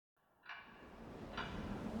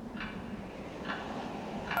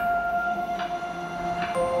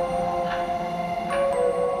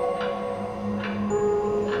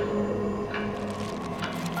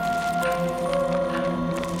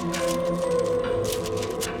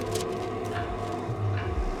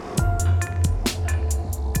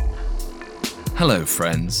Hello,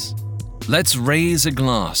 friends. Let's raise a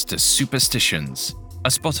glass to Superstitions, a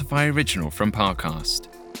Spotify original from Parcast.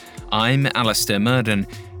 I'm Alistair Murden,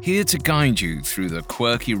 here to guide you through the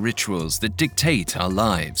quirky rituals that dictate our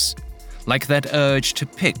lives, like that urge to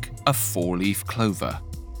pick a four-leaf clover,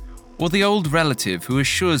 or the old relative who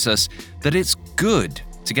assures us that it's good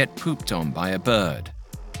to get pooped on by a bird.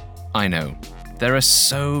 I know, there are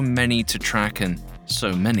so many to track and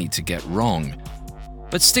so many to get wrong,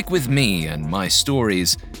 but stick with me and my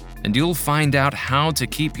stories, and you'll find out how to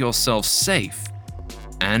keep yourself safe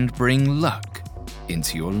and bring luck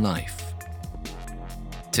into your life.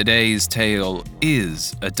 Today's tale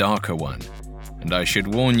is a darker one, and I should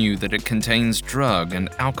warn you that it contains drug and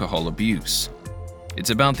alcohol abuse. It's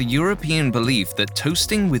about the European belief that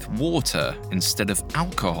toasting with water instead of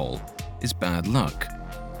alcohol is bad luck.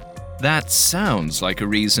 That sounds like a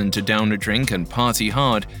reason to down a drink and party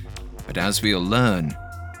hard, but as we'll learn,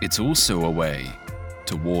 it's also a way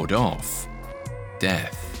to ward off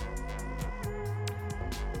death.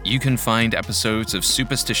 You can find episodes of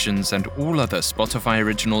Superstitions and all other Spotify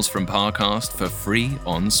originals from Parcast for free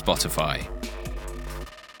on Spotify.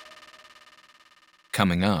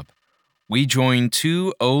 Coming up, we join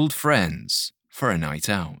two old friends for a night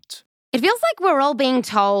out. It feels like we're all being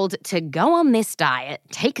told to go on this diet,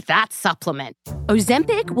 take that supplement.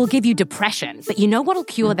 Ozempic will give you depression, but you know what'll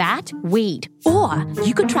cure that? Weed. Or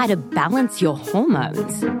you could try to balance your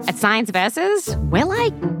hormones. At Science Versus, we're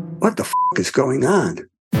like, what the is going on?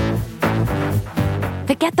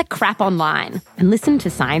 Forget the crap online and listen to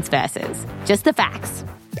Science Versus. Just the facts.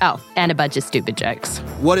 Oh, and a bunch of stupid jokes.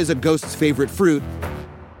 What is a ghost's favorite fruit?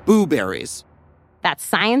 Blueberries. That's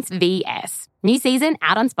Science VS. New season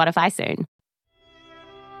out on Spotify soon.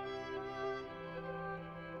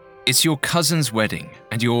 It's your cousin's wedding,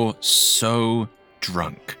 and you're so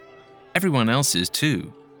drunk. Everyone else is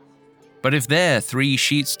too. But if they're 3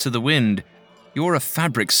 sheets to the wind, you're a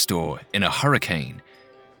fabric store in a hurricane.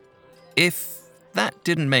 If that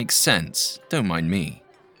didn't make sense, don't mind me.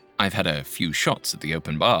 I've had a few shots at the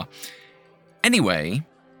open bar. Anyway,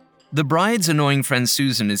 the bride's annoying friend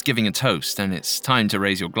Susan is giving a toast, and it's time to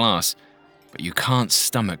raise your glass. But you can't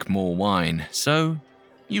stomach more wine, so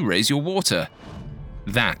you raise your water.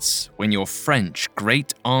 That's when your French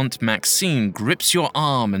great-aunt Maxine grips your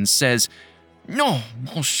arm and says, "No,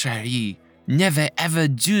 mon chéri, never ever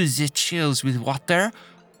do the chills with water,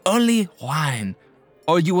 only wine,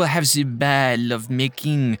 or you will have the bad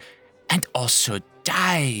love-making and also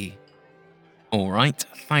die." All right,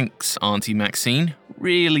 thanks, Auntie Maxine.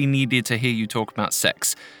 Really needed to hear you talk about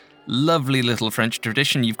sex. Lovely little French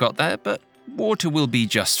tradition you've got there, but water will be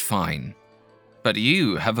just fine. But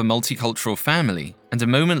you have a multicultural family, and a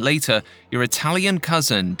moment later, your Italian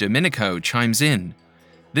cousin Domenico chimes in.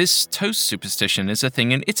 This toast superstition is a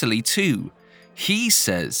thing in Italy too. He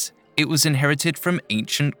says it was inherited from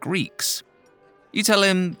ancient Greeks. You tell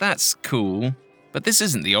him that's cool, but this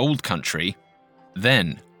isn't the old country.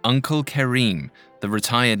 Then Uncle Karim, the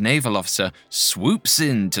retired naval officer, swoops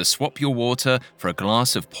in to swap your water for a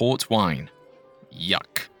glass of port wine.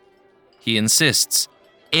 Yuck. He insists,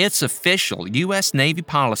 it's official U.S. Navy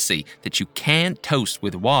policy that you can't toast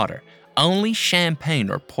with water, only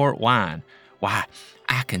champagne or port wine. Why,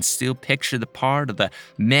 I can still picture the part of the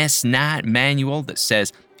mess night manual that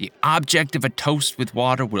says the object of a toast with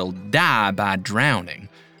water will die by drowning.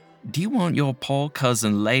 Do you want your poor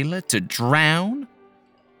cousin Layla to drown?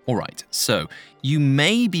 All right, so you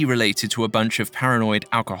may be related to a bunch of paranoid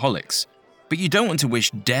alcoholics, but you don't want to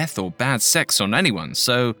wish death or bad sex on anyone,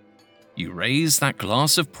 so you raise that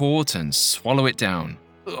glass of port and swallow it down.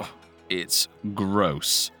 Ugh, it's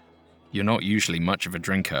gross. You're not usually much of a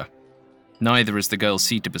drinker. Neither is the girl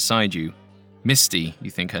seated beside you. Misty,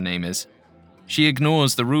 you think her name is. She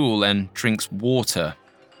ignores the rule and drinks water.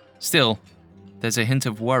 Still, there's a hint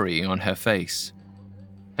of worry on her face.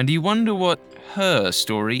 And you wonder what her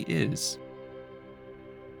story is.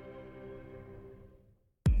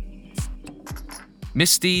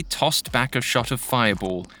 Misty tossed back a shot of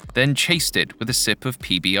Fireball, then chased it with a sip of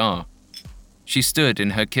PBR. She stood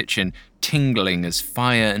in her kitchen, tingling as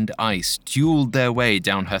fire and ice dueled their way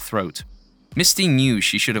down her throat. Misty knew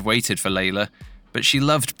she should have waited for Layla, but she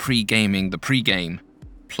loved pre-gaming the pre-game.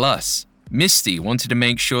 Plus, Misty wanted to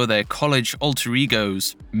make sure their college alter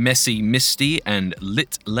egos, Messy Misty and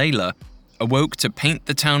Lit Layla, awoke to paint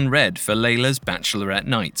the town red for Layla's bachelorette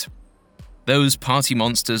night. Those party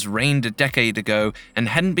monsters reigned a decade ago and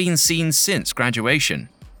hadn't been seen since graduation.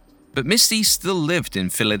 But Misty still lived in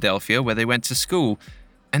Philadelphia where they went to school,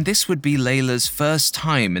 and this would be Layla's first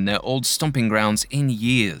time in their old stomping grounds in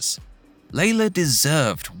years. Layla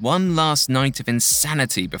deserved one last night of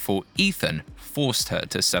insanity before Ethan forced her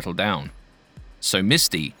to settle down. So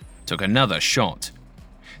Misty took another shot.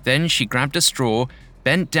 Then she grabbed a straw,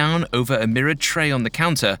 bent down over a mirrored tray on the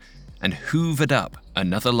counter, and hoovered up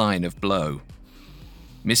another line of blow.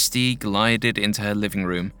 Misty glided into her living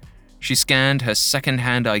room. She scanned her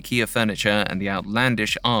second-hand IKEA furniture and the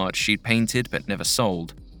outlandish art she'd painted but never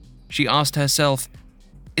sold. She asked herself,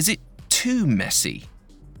 is it too messy?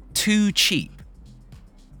 Too cheap?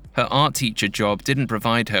 Her art teacher job didn't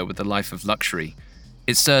provide her with a life of luxury.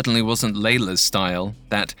 It certainly wasn't Layla's style,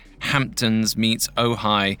 that Hamptons meets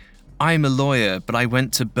Ojai, I'm a lawyer but I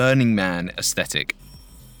went to Burning Man aesthetic.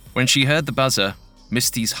 When she heard the buzzer,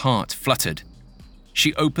 Misty's heart fluttered.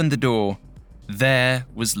 She opened the door. There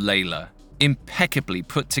was Layla, impeccably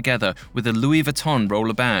put together with a Louis Vuitton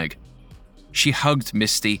roller bag. She hugged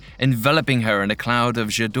Misty, enveloping her in a cloud of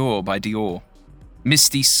J'adore by Dior.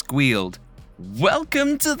 Misty squealed,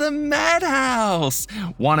 "Welcome to the madhouse!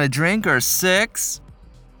 Want a drink or 6?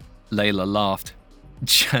 Layla laughed.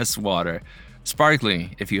 "Just water.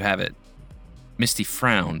 Sparkling, if you have it." Misty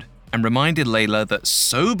frowned and reminded Layla that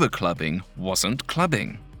sober clubbing wasn't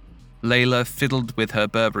clubbing. Layla fiddled with her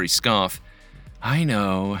Burberry scarf. "I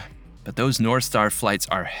know, but those North Star flights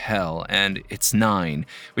are hell, and it's 9,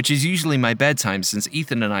 which is usually my bedtime since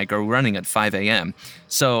Ethan and I go running at 5 a.m.,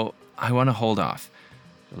 so I want to hold off.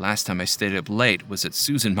 The last time I stayed up late was at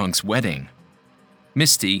Susan Monk's wedding."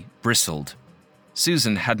 Misty bristled.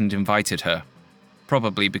 Susan hadn't invited her,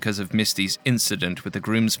 probably because of Misty's incident with the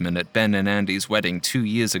groomsmen at Ben and Andy's wedding 2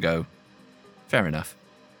 years ago. Fair enough.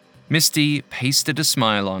 Misty pasted a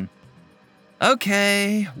smile on.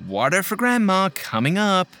 "Okay, water for Grandma coming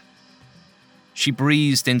up." She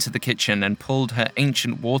breezed into the kitchen and pulled her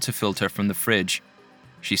ancient water filter from the fridge.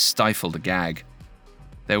 She stifled a gag.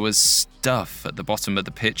 There was stuff at the bottom of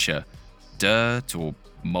the pitcher. Dirt or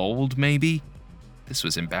mold, maybe? This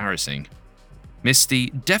was embarrassing.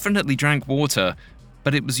 Misty definitely drank water,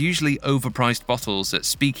 but it was usually overpriced bottles at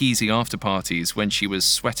speakeasy after-parties when she was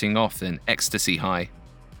sweating off in ecstasy high.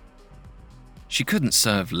 She couldn't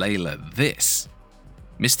serve Layla this.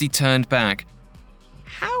 Misty turned back.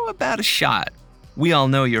 "How about a shot? We all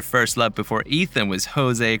know your first love before Ethan was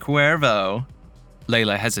Jose Cuervo."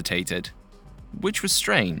 Layla hesitated, which was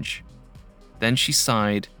strange. Then she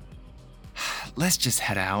sighed. "Let's just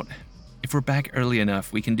head out. If we're back early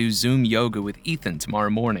enough, we can do Zoom yoga with Ethan tomorrow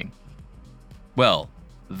morning." Well,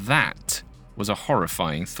 that was a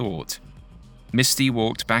horrifying thought. Misty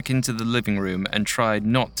walked back into the living room and tried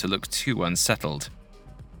not to look too unsettled.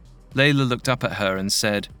 Layla looked up at her and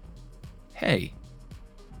said, "Hey."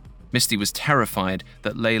 Misty was terrified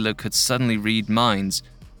that Layla could suddenly read minds,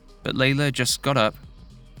 but Layla just got up,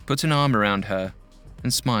 put an arm around her,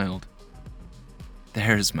 and smiled.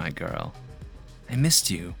 "There's my girl. I missed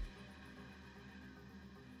you."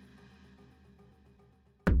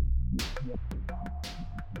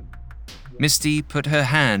 Misty put her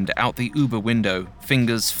hand out the Uber window,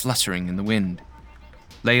 fingers fluttering in the wind.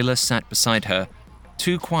 Layla sat beside her,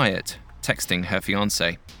 too quiet, texting her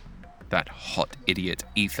fiancé. That hot idiot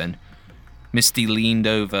Ethan. Misty leaned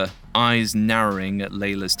over, eyes narrowing at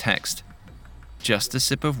Layla's text. "Just a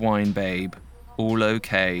sip of wine, babe. All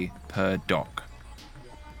okay, per doc."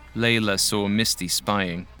 Layla saw Misty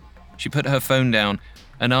spying. She put her phone down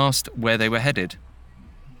and asked where they were headed.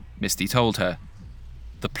 Misty told her.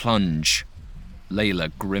 "The Plunge."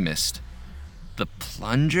 Layla grimaced. "The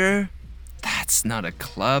Plunger? That's not a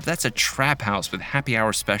club, that's a trap house with happy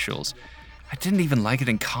hour specials. I didn't even like it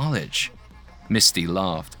in college." Misty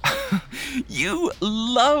laughed. "You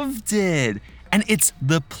loved it! And it's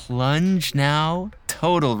The Plunge now?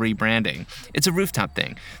 Total rebranding. It's a rooftop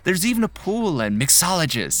thing. There's even a pool and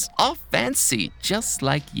mixologists. All fancy, just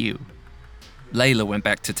like you." Layla went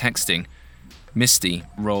back to texting. Misty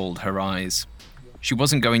rolled her eyes. She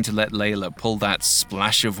wasn't going to let Layla pull that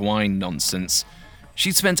splash of wine nonsense.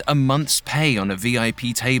 She'd spent a month's pay on a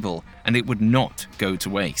VIP table, and it would not go to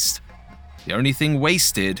waste. The only thing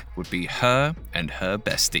wasted would be her and her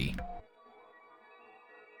bestie.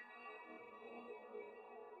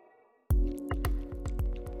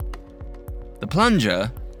 The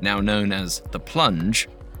Plunger, now known as The Plunge,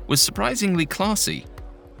 was surprisingly classy.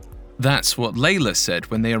 That's what Layla said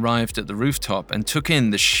when they arrived at the rooftop and took in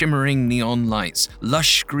the shimmering neon lights,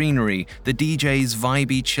 lush greenery, the DJ's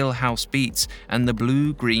vibey chill house beats, and the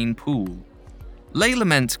blue-green pool. Layla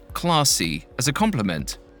meant classy as a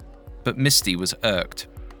compliment, but Misty was irked.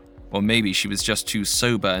 Or maybe she was just too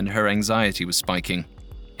sober and her anxiety was spiking.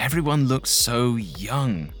 Everyone looked so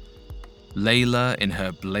young. Layla, in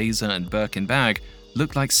her blazer and Birkin bag,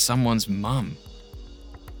 looked like someone's mum.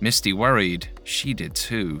 Misty worried she did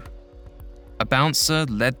too. A bouncer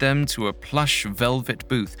led them to a plush velvet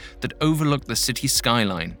booth that overlooked the city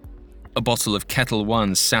skyline. A bottle of Kettle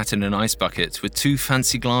One sat in an ice bucket with 2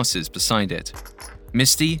 fancy glasses beside it.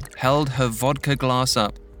 Misty held her vodka glass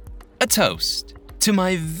up. A toast to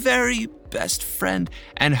my very best friend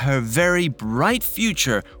and her very bright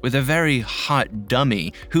future with a very hot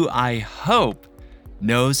dummy who I hope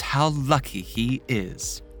knows how lucky he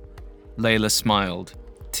is. Layla smiled,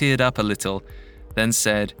 teared up a little, then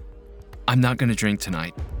said, I'm not going to drink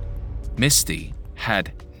tonight. Misty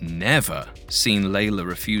had never seen Layla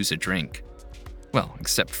refuse a drink. Well,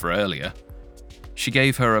 except for earlier. She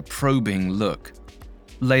gave her a probing look.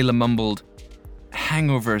 Layla mumbled,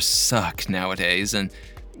 hangovers suck nowadays, and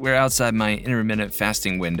we're outside my intermittent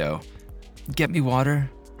fasting window. Get me water?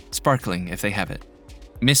 Sparkling, if they have it.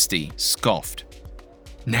 Misty scoffed.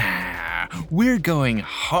 Nah, we're going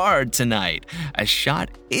hard tonight. A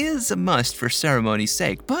shot is a must for ceremony's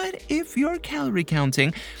sake, but if you're calorie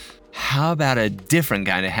counting, how about a different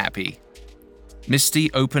kind of happy?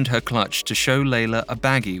 Misty opened her clutch to show Layla a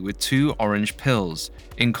baggie with 2 orange pills,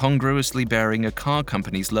 incongruously bearing a car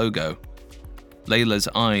company's logo. Layla's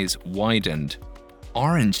eyes widened.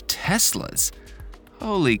 Orange Teslas?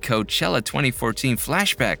 Holy Coachella 2014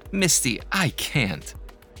 flashback. Misty, I can't.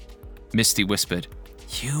 Misty whispered,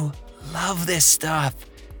 You love this stuff.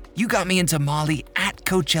 You got me into Molly at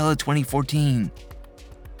Coachella 2014.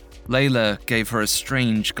 Layla gave her a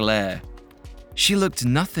strange glare. She looked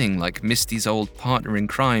nothing like Misty's old partner in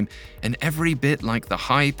crime, and every bit like the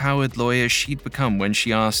high-powered lawyer she'd become when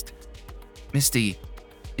she asked, Misty,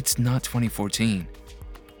 it's not 2014.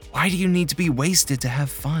 Why do you need to be wasted to have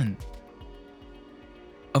fun?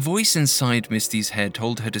 A voice inside Misty's head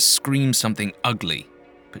told her to scream something ugly,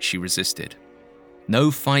 but she resisted.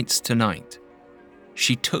 No fights tonight.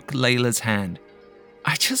 She took Layla's hand.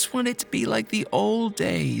 I just want it to be like the old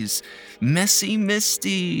days. Messy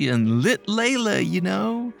Misty and lit Layla, you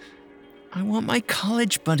know? I want my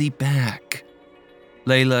college buddy back.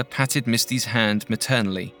 Layla patted Misty's hand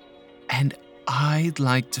maternally. And I'd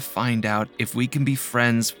like to find out if we can be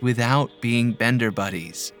friends without being bender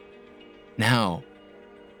buddies. Now,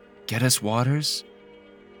 get us waters?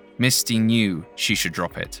 Misty knew she should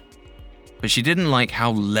drop it. But she didn't like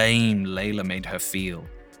how lame Layla made her feel.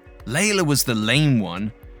 Layla was the lame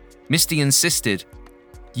one. Misty insisted,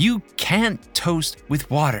 You can't toast with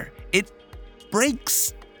water. It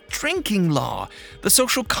breaks drinking law, the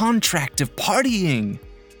social contract of partying.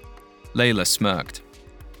 Layla smirked.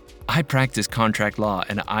 I practice contract law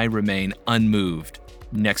and I remain unmoved.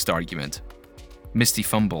 Next argument. Misty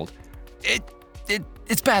fumbled.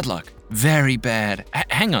 It's bad luck. Very bad.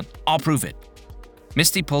 Hang on, I'll prove it.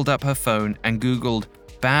 Misty pulled up her phone and Googled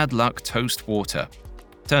bad luck toast water.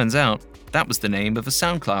 Turns out, that was the name of a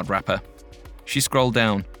SoundCloud rapper. She scrolled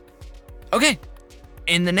down. Okay,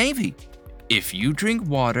 in the Navy, if you drink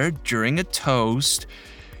water during a toast,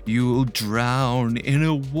 you'll drown in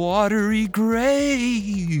a watery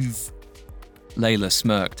grave. Layla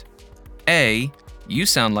smirked. A, you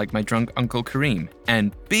sound like my drunk Uncle Kareem.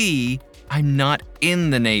 And B, I'm not in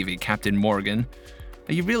the Navy, Captain Morgan.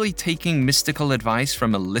 Are you really taking mystical advice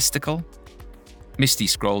from a listicle? Misty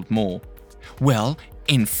scrolled more. Well,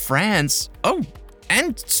 in France,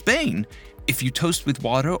 and Spain, if you toast with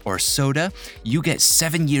water or soda, you get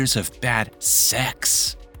 7 years of bad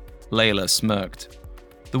sex. Layla smirked.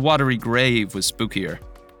 The watery grave was spookier,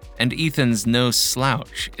 and Ethan's no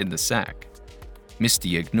slouch in the sack.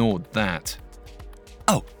 Misty ignored that.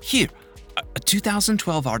 Oh, here, a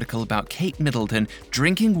 2012 article about Kate Middleton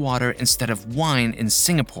drinking water instead of wine in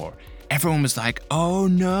Singapore. Everyone was like, oh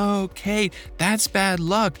no, Kate, that's bad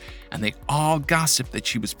luck. And they all gossiped that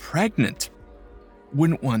she was pregnant.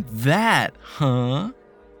 Wouldn't want that, huh?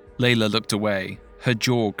 Layla looked away, her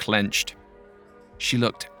jaw clenched. She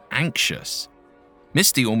looked anxious.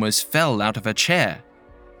 Misty almost fell out of her chair.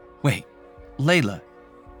 Wait, Layla,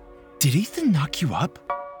 did Ethan knock you up?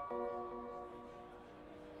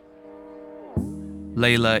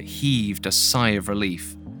 Layla heaved a sigh of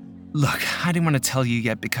relief. Look, I didn't want to tell you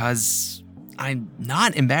yet because I'm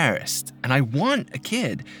not embarrassed and I want a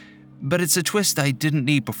kid, but it's a twist I didn't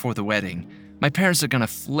need before the wedding. My parents are gonna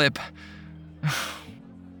flip.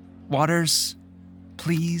 Waters,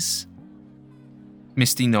 please?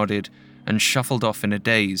 Misty nodded and shuffled off in a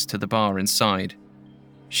daze to the bar inside.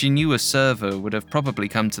 She knew a server would have probably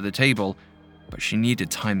come to the table, but she needed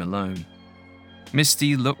time alone.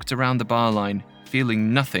 Misty looked around the bar line,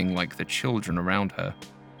 feeling nothing like the children around her.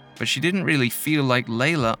 But she didn't really feel like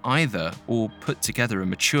Layla either, or put together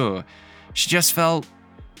and mature. She just felt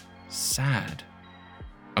sad.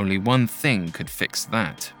 Only one thing could fix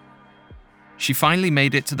that. She finally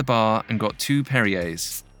made it to the bar and got 2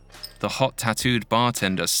 Perriers. The hot tattooed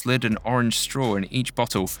bartender slid an orange straw in each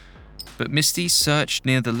bottle, but Misty searched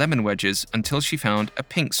near the lemon wedges until she found a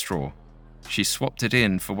pink straw. She swapped it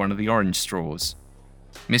in for one of the orange straws.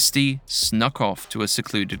 Misty snuck off to a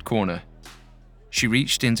secluded corner. She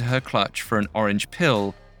reached into her clutch for an orange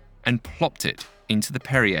pill and plopped it into the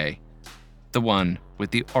Perrier, the one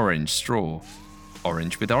with the orange straw.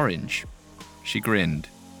 Orange with orange. She grinned.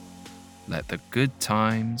 Let the good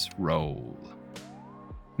times roll.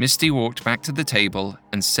 Misty walked back to the table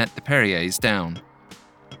and set the Perriers down.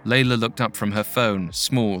 Layla looked up from her phone,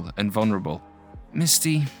 small and vulnerable.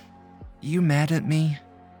 Misty, you mad at me?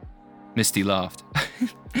 Misty laughed.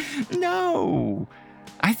 No,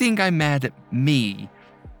 I think I'm mad at me.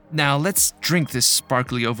 Now let's drink this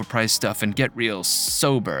sparkly overpriced stuff and get real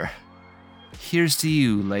sober. Here's to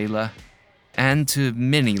you, Layla. And to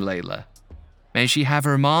mini Layla. May she have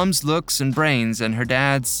her mom's looks and brains and her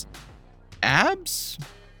dad's abs?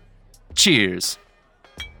 Cheers.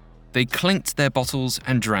 They clinked their bottles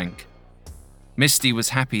and drank. Misty was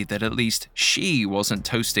happy that at least she wasn't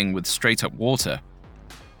toasting with straight-up water.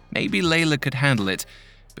 Maybe Layla could handle it,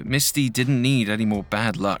 but Misty didn't need any more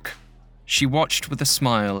bad luck. She watched with a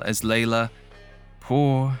smile as Layla,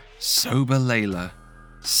 poor, sober Layla,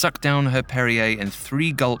 sucked down her Perrier in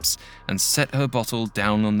 3 gulps and set her bottle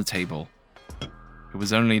down on the table. It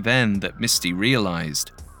was only then that Misty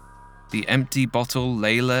realized the empty bottle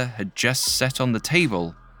Layla had just set on the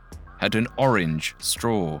table had an orange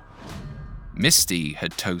straw. Misty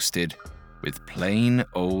had toasted with plain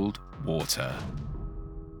old water.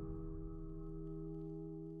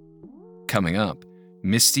 Coming up,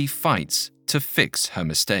 Misty fights to fix her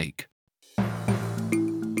mistake.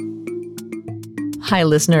 Hi,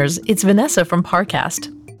 listeners. It's Vanessa from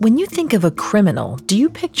Parcast. When you think of a criminal, do you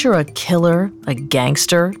picture a killer, a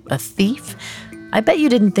gangster, a thief? I bet you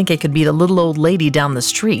didn't think it could be the little old lady down the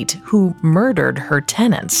street who murdered her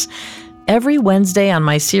tenants. Every Wednesday on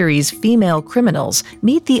my series, Female Criminals,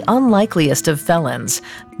 meet the unlikeliest of felons,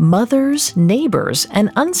 mothers, neighbors, and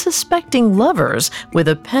unsuspecting lovers with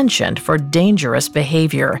a penchant for dangerous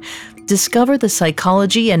behavior. Discover the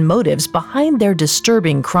psychology and motives behind their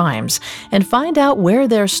disturbing crimes and find out where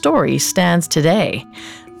their story stands today.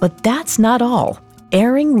 But that's not all.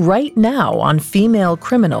 Airing right now on Female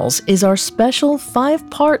Criminals is our special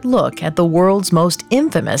 5-part look at the world's most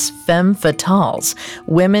infamous femme fatales,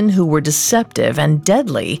 women who were deceptive and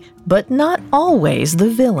deadly, but not always the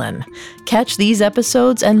villain. Catch these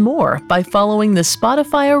episodes and more by following the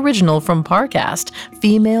Spotify original from Parcast,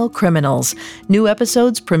 Female Criminals. New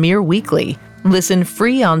episodes premiere weekly. Listen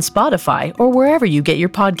free on Spotify or wherever you get your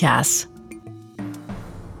podcasts.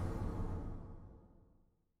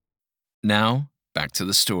 Now, back to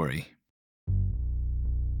the story.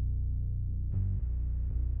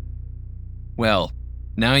 Well,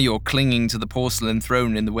 now you're clinging to the porcelain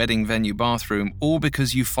throne in the wedding venue bathroom, all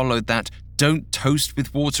because you followed that don't toast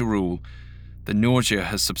with water rule. The nausea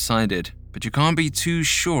has subsided, but you can't be too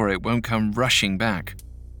sure it won't come rushing back.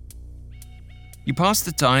 You pass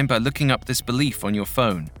the time by looking up this belief on your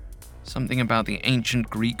phone. Something about the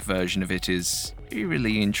ancient Greek version of it is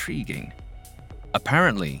eerily intriguing.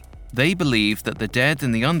 Apparently, they believe that the dead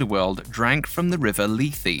in the underworld drank from the river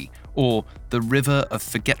Lethe, or the river of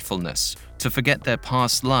forgetfulness, to forget their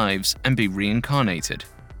past lives and be reincarnated.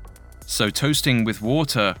 So toasting with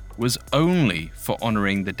water was only for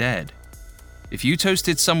honoring the dead. If you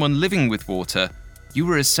toasted someone living with water, you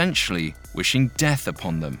were essentially wishing death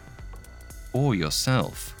upon them. Or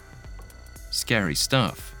yourself. Scary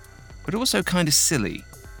stuff, but also kind of silly.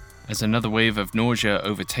 As another wave of nausea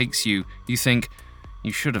overtakes you, you think,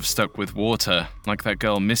 you should have stuck with water, like that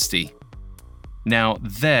girl Misty. Now,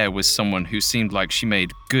 there was someone who seemed like she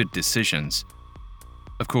made good decisions.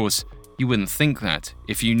 Of course, you wouldn't think that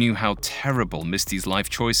if you knew how terrible Misty's life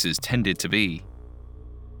choices tended to be.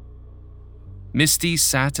 Misty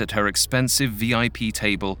sat at her expensive VIP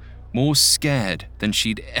table, more scared than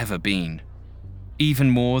she'd ever been. Even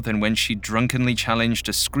more than when she drunkenly challenged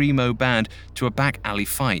a screamo band to a back alley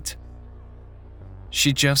fight.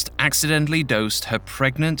 She just accidentally dosed her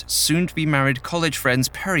pregnant, soon-to-be-married college friend's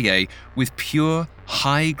Perrier with pure,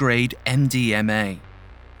 high-grade MDMA.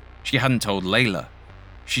 She hadn't told Layla.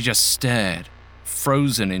 She just stared,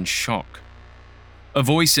 frozen in shock. A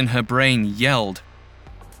voice in her brain yelled,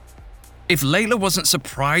 "If Layla wasn't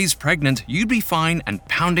surprise pregnant, you'd be fine and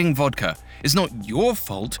pounding vodka. It's not your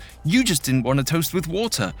fault. You just didn't want to toast with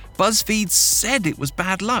water. BuzzFeed said it was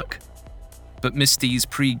bad luck." But Misty's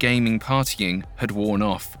pre-gaming partying had worn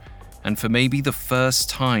off, and for maybe the first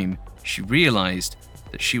time, she realized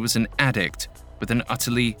that she was an addict with an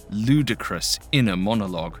utterly ludicrous inner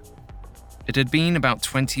monologue. It had been about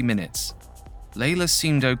 20 minutes. Layla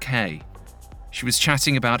seemed okay. She was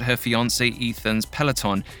chatting about her fiancé Ethan's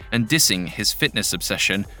Peloton and dissing his fitness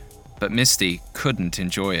obsession, but Misty couldn't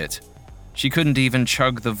enjoy it. She couldn't even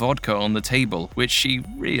chug the vodka on the table, which she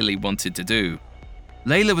really wanted to do.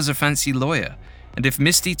 Layla was a fancy lawyer, and if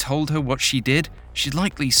Misty told her what she did, she'd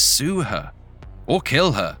likely sue her or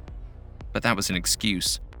kill her. But that was an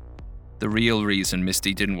excuse. The real reason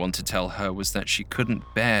Misty didn't want to tell her was that she couldn't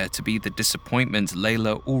bear to be the disappointment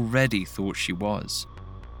Layla already thought she was.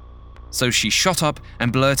 So she shot up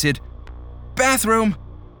and blurted, "Bathroom!"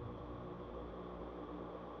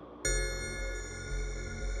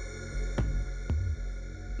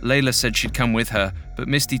 Layla said she'd come with her, but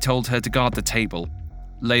Misty told her to guard the table.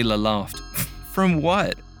 Layla laughed. From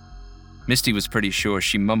what? Misty was pretty sure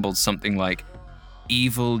she mumbled something like,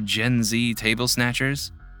 "Evil Gen Z table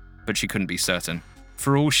snatchers?" But she couldn't be certain.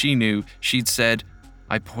 For all she knew, she'd said,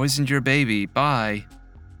 "I poisoned your baby, bye."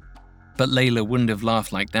 But Layla wouldn't have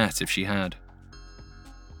laughed like that if she had.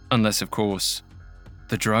 Unless, of course,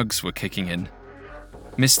 the drugs were kicking in.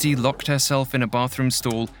 Misty locked herself in a bathroom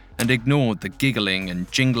stall and ignored the giggling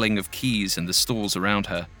and jingling of keys in the stalls around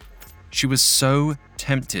her. She was so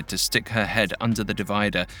tempted to stick her head under the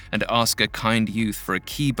divider and ask a kind youth for a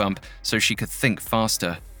key bump so she could think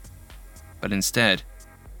faster. But instead,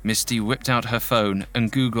 Misty whipped out her phone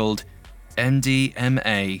and Googled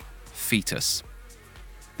MDMA fetus.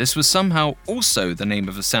 This was somehow also the name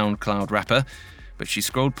of a SoundCloud rapper, but she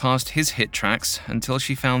scrolled past his hit tracks until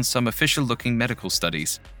she found some official-looking medical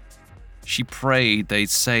studies. She prayed they'd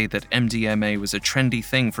say that MDMA was a trendy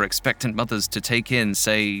thing for expectant mothers to take in,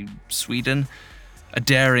 say, Sweden, a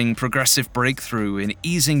daring progressive breakthrough in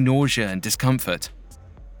easing nausea and discomfort.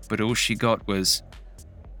 But all she got was,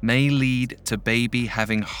 may lead to baby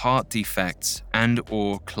having heart defects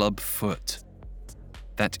and/or club foot.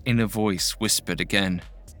 That inner voice whispered again.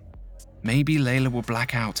 Maybe Layla will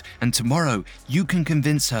black out, and tomorrow you can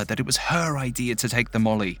convince her that it was her idea to take the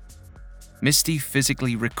molly. Misty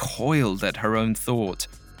physically recoiled at her own thought.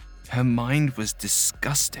 Her mind was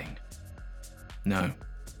disgusting. No,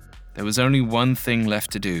 there was only one thing left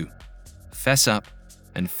to do. Fess up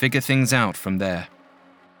and figure things out from there.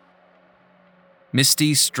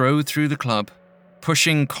 Misty strode through the club,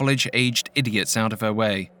 pushing college-aged idiots out of her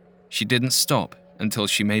way. She didn't stop until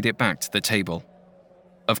she made it back to the table.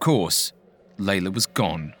 Of course, Layla was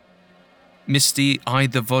gone. Misty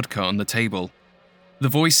eyed the vodka on the table. The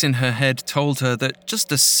voice in her head told her that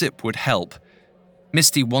just a sip would help.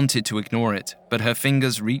 Misty wanted to ignore it, but her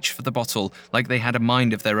fingers reached for the bottle like they had a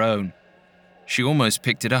mind of their own. She almost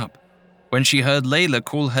picked it up when she heard Layla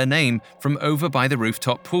call her name from over by the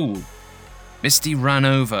rooftop pool. Misty ran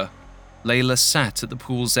over. Layla sat at the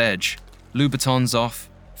pool's edge, Louboutins off,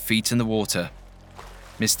 feet in the water.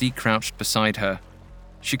 Misty crouched beside her.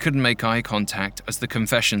 She couldn't make eye contact as the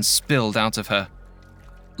confession spilled out of her.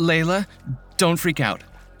 Layla, don't freak out.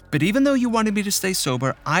 But even though you wanted me to stay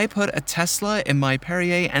sober, I put a Tesla in my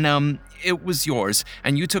Perrier and it was yours,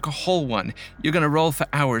 and you took a whole one. You're gonna roll for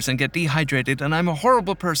hours and get dehydrated, and I'm a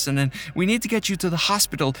horrible person, and we need to get you to the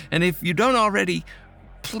hospital, and if you don't already,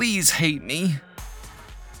 please hate me.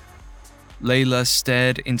 Layla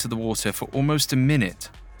stared into the water for almost a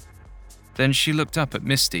minute. Then she looked up at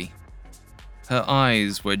Misty. Her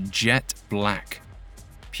eyes were jet black,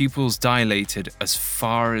 pupils dilated as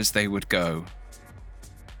far as they would go.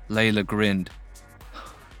 Layla grinned.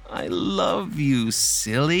 I love you,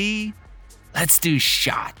 silly. Let's do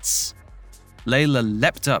shots. Layla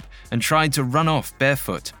leapt up and tried to run off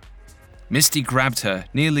barefoot. Misty grabbed her,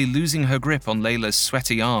 nearly losing her grip on Layla's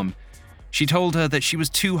sweaty arm. She told her that she was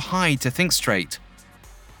too high to think straight.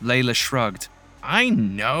 Layla shrugged. I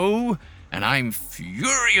know, and I'm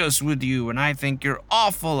furious with you, and I think you're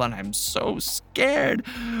awful, and I'm so scared.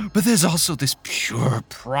 But there's also this pure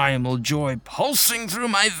primal joy pulsing through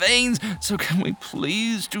my veins, so can we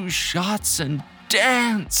please do shots and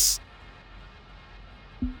dance?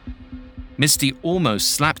 Misty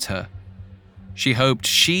almost slapped her. She hoped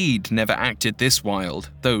she'd never acted this wild,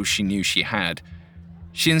 though she knew she had.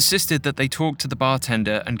 She insisted that they talk to the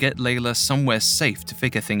bartender and get Layla somewhere safe to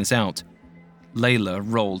figure things out. Layla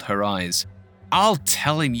rolled her eyes. I'll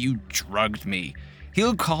tell him you drugged me.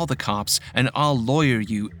 He'll call the cops and I'll lawyer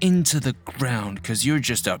you into the ground because you're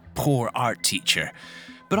just a poor art teacher.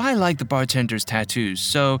 But I like the bartender's tattoos,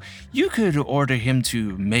 so you could order him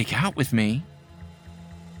to make out with me.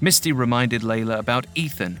 Misty reminded Layla about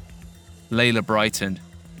Ethan. Layla brightened.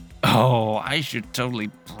 Oh, I should totally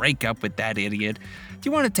break up with that idiot. Do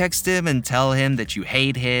you want to text him and tell him that you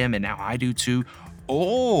hate him and now I do too?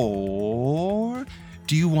 Or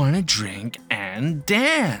Do you want to drink and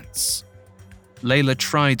dance?" Layla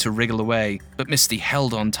tried to wriggle away, but Misty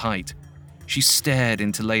held on tight. She stared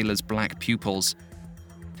into Layla's black pupils.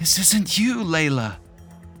 "This isn't you, Layla."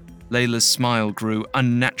 Layla's smile grew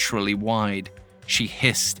unnaturally wide. She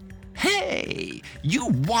hissed, "Hey, you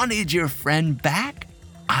wanted your friend back?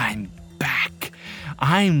 I'm back.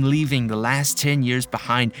 I'm leaving the last 10 years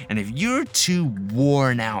behind, and if you're too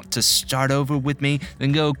worn out to start over with me,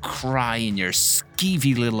 then go cry in your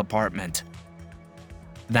skeevy little apartment."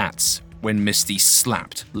 That's when Misty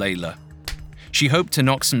slapped Layla. She hoped to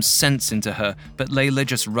knock some sense into her, but Layla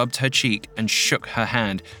just rubbed her cheek and shook her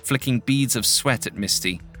hand, flicking beads of sweat at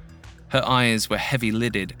Misty. Her eyes were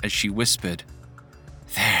heavy-lidded as she whispered,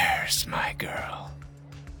 "There's my girl."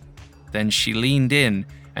 Then she leaned in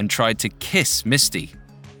and tried to kiss Misty.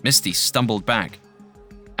 Misty stumbled back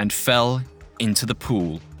and fell into the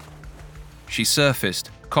pool. She surfaced,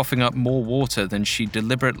 coughing up more water than she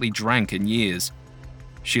deliberately drank in years.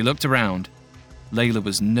 She looked around. Layla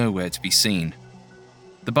was nowhere to be seen.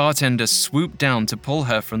 The bartender swooped down to pull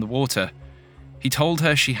her from the water. He told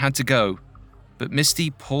her she had to go, but Misty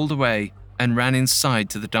pulled away and ran inside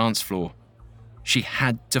to the dance floor. She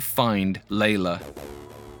had to find Layla.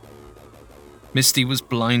 Misty was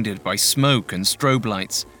blinded by smoke and strobe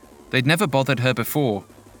lights. They'd never bothered her before.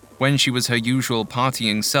 When she was her usual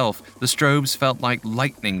partying self, the strobes felt like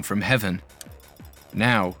lightning from heaven.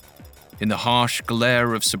 Now, in the harsh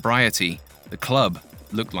glare of sobriety, the club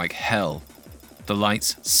looked like hell. The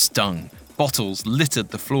lights stung, bottles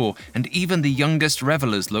littered the floor, and even the youngest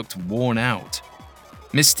revelers looked worn out.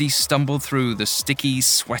 Misty stumbled through the sticky,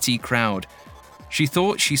 sweaty crowd. She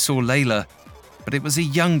thought she saw Layla, but it was a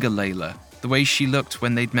younger Layla, the way she looked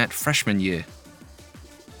when they'd met freshman year.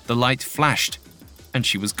 The light flashed, and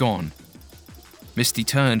she was gone. Misty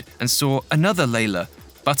turned and saw another Layla,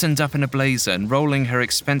 buttoned up in a blazer and rolling her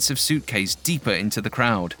expensive suitcase deeper into the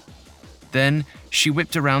crowd. Then she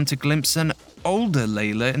whipped around to glimpse an older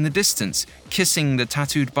Layla in the distance, kissing the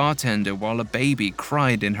tattooed bartender while a baby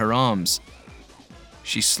cried in her arms.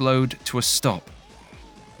 She slowed to a stop.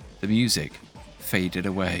 The music faded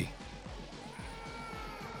away.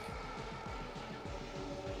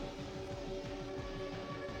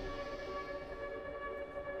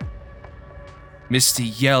 Misty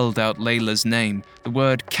yelled out Layla's name, the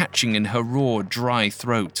word catching in her raw, dry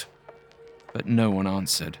throat. But no one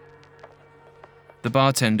answered. The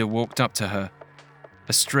bartender walked up to her,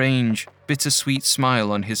 a strange, bittersweet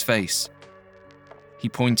smile on his face. He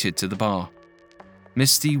pointed to the bar.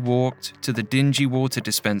 Misty walked to the dingy water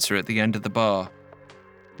dispenser at the end of the bar.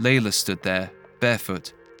 Layla stood there,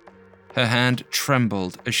 barefoot. Her hand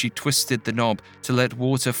trembled as she twisted the knob to let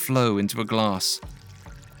water flow into a glass.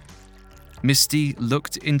 Misty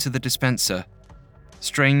looked into the dispenser.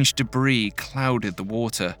 Strange debris clouded the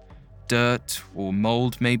water. Dirt or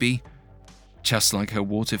mold, maybe. Just like her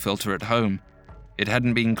water filter at home. It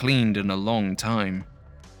hadn't been cleaned in a long time.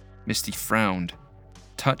 Misty frowned,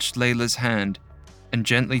 touched Layla's hand, and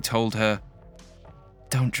gently told her,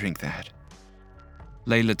 "Don't drink that."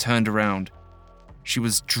 Layla turned around. She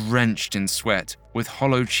was drenched in sweat, with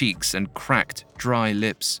hollow cheeks and cracked, dry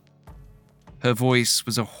lips. Her voice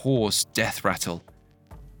was a hoarse death rattle.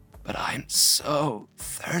 "But I'm so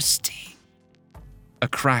thirsty." A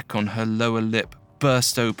crack on her lower lip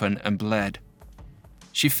burst open and bled.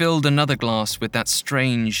 She filled another glass with that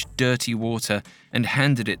strange, dirty water and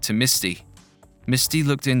handed it to Misty. Misty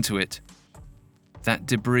looked into it. That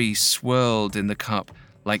debris swirled in the cup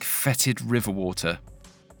like fetid river water.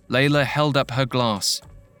 Layla held up her glass.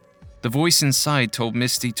 The voice inside told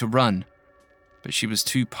Misty to run, but she was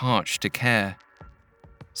too parched to care.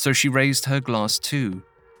 So she raised her glass too.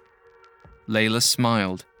 Layla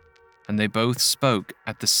smiled, and they both spoke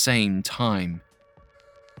at the same time.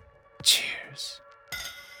 Cheers.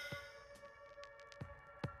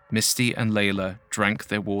 Misty and Layla drank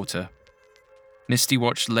their water. Misty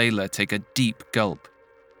watched Layla take a deep gulp.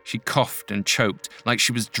 She coughed and choked like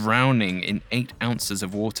she was drowning in 8 ounces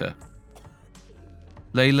of water.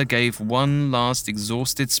 Layla gave one last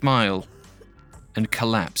exhausted smile and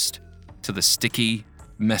collapsed to the sticky,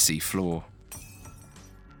 messy floor.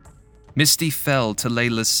 Misty fell to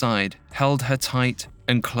Layla's side, held her tight,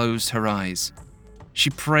 and closed her eyes. She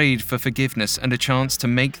prayed for forgiveness and a chance to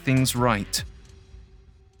make things right.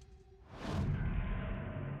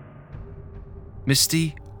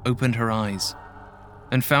 Misty opened her eyes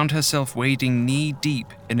and found herself wading knee-deep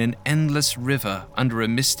in an endless river under a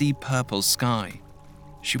misty purple sky.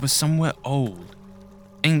 She was somewhere old,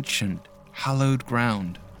 ancient, hallowed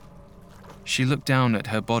ground. She looked down at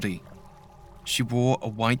her body. She wore a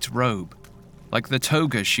white robe. like the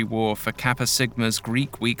toga she wore for Kappa Sigma's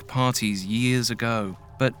Greek Week parties years ago.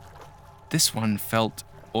 But this one felt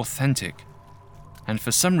authentic, and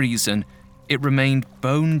for some reason, it remained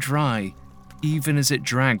bone dry even as it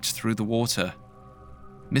dragged through the water.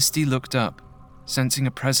 Misty looked up, sensing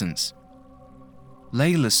a presence.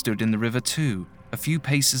 Layla stood in the river too, a few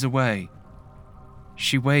paces away.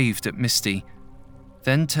 She waved at Misty,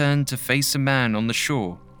 then turned to face a man on the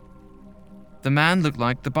shore. The man looked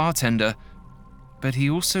like the bartender, but he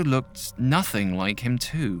also looked nothing like him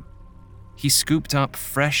too. He scooped up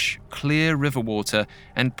fresh, clear river water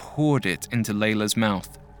and poured it into Layla's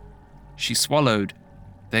mouth. She swallowed,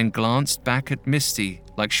 then glanced back at Misty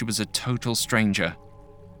like she was a total stranger.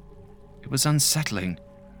 It was unsettling,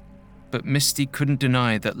 but Misty couldn't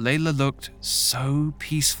deny that Layla looked so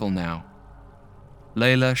peaceful now.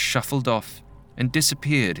 Layla shuffled off and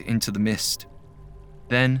disappeared into the mist.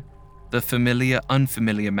 Then, the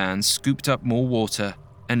unfamiliar man scooped up more water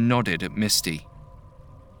and nodded at Misty.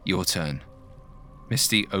 "Your turn."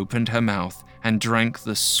 Misty opened her mouth and drank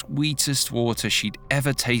the sweetest water she'd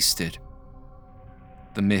ever tasted.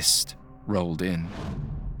 The mist rolled in.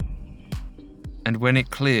 And when it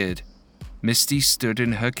cleared, Misty stood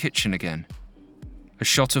in her kitchen again. A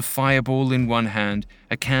shot of Fireball in one hand,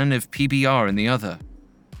 a can of PBR in the other.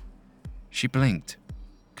 She blinked,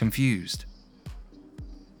 confused.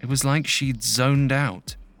 It was like she'd zoned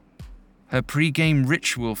out. Her pre-game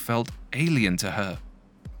ritual felt alien to her.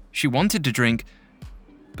 She wanted to drink,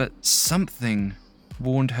 but something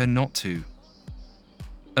warned her not to.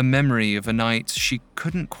 A memory of a night she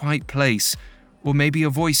couldn't quite place, or maybe a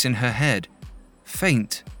voice in her head,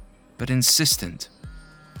 faint but insistent.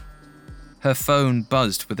 Her phone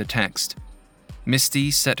buzzed with a text. Misty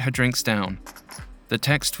set her drinks down. The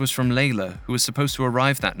text was from Layla, who was supposed to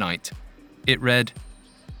arrive that night. It read,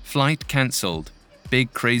 "Flight cancelled.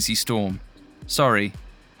 Big crazy storm. Sorry.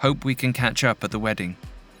 Hope we can catch up at the wedding."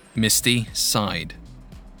 Misty sighed.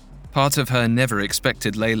 Part of her never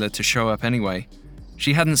expected Layla to show up anyway.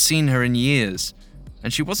 She hadn't seen her in years,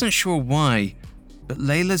 and she wasn't sure why, but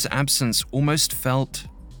Layla's absence almost felt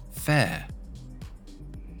fair.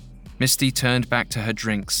 Misty turned back to her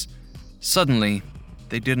drinks. Suddenly,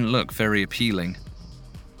 they didn't look very appealing.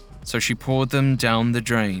 So she poured them down the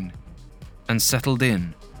drain and settled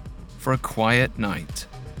in for a quiet night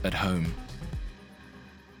at home.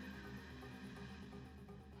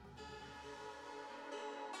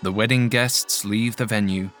 The wedding guests leave the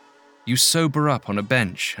venue. You sober up on a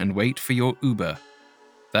bench and wait for your Uber.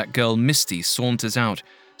 That girl Misty saunters out,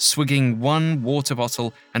 swigging one water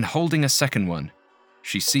bottle and holding a second one.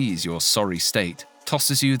 She sees your sorry state,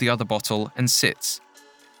 tosses you the other bottle, and sits.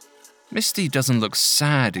 Misty doesn't look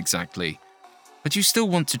sad exactly, but you still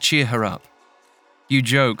want to cheer her up. You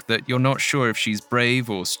joke that you're not sure if she's brave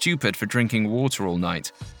or stupid for drinking water all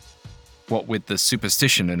night. What with the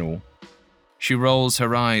superstition and all. She rolls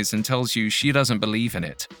her eyes and tells you she doesn't believe in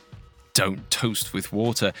it. Don't toast with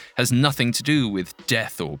water has nothing to do with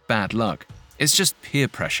death or bad luck. It's just peer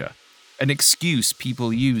pressure, an excuse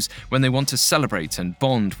people use when they want to celebrate and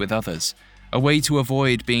bond with others, a way to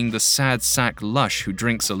avoid being the sad sack lush who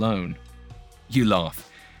drinks alone. You laugh.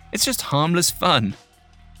 It's just harmless fun.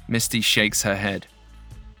 Misty shakes her head.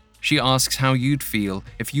 She asks how you'd feel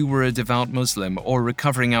if you were a devout Muslim or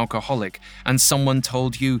recovering alcoholic and someone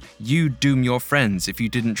told you you'd doom your friends if you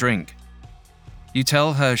didn't drink. You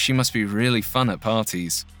tell her she must be really fun at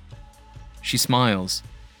parties. She smiles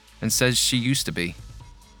and says she used to be.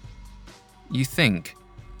 You think,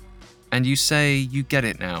 and you say you get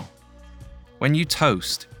it now. When you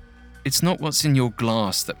toast, it's not what's in your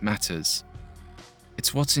glass that matters.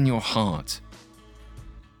 It's what's in your heart.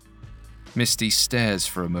 Misty stares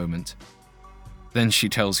for a moment. Then she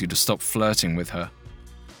tells you to stop flirting with her.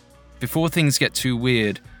 Before things get too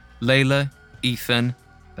weird, Layla, Ethan,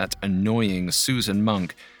 that annoying Susan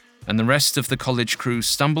Monk, and the rest of the college crew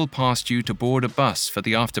stumble past you to board a bus for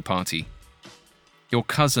the after-party. Your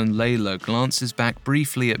cousin Layla glances back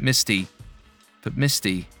briefly at Misty, but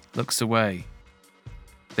Misty looks away.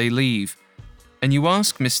 They leave, and you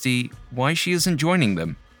ask Misty why she isn't joining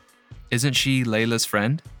them. Isn't she Layla's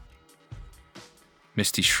friend?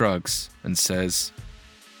 Misty shrugs and says,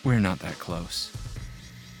 "We're not that close."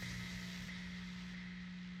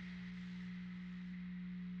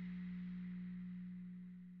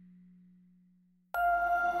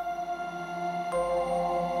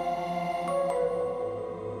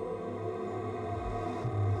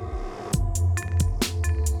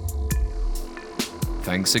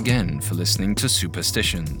 Thanks again for listening to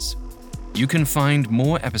Superstitions. You can find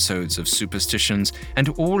more episodes of Superstitions and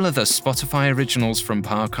all other Spotify originals from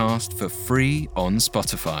Parcast for free on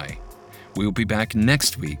Spotify. We'll be back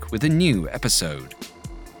next week with a new episode.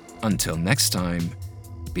 Until next time,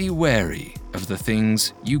 be wary of the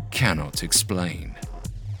things you cannot explain.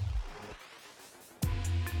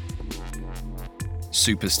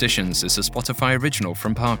 Superstitions is a Spotify original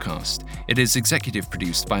from Parcast. It is executive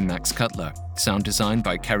produced by Max Cutler, sound designed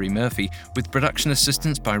by Kerry Murphy, with production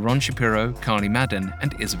assistance by Ron Shapiro, Carly Madden,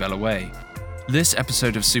 and Isabella Way. This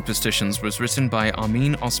episode of Superstitions was written by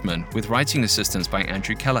Armin Osman, with writing assistance by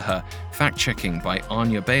Andrew Kelleher, fact-checking by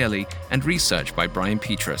Anya Bailey, and research by Brian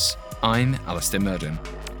Petrus. I'm Alistair Murden.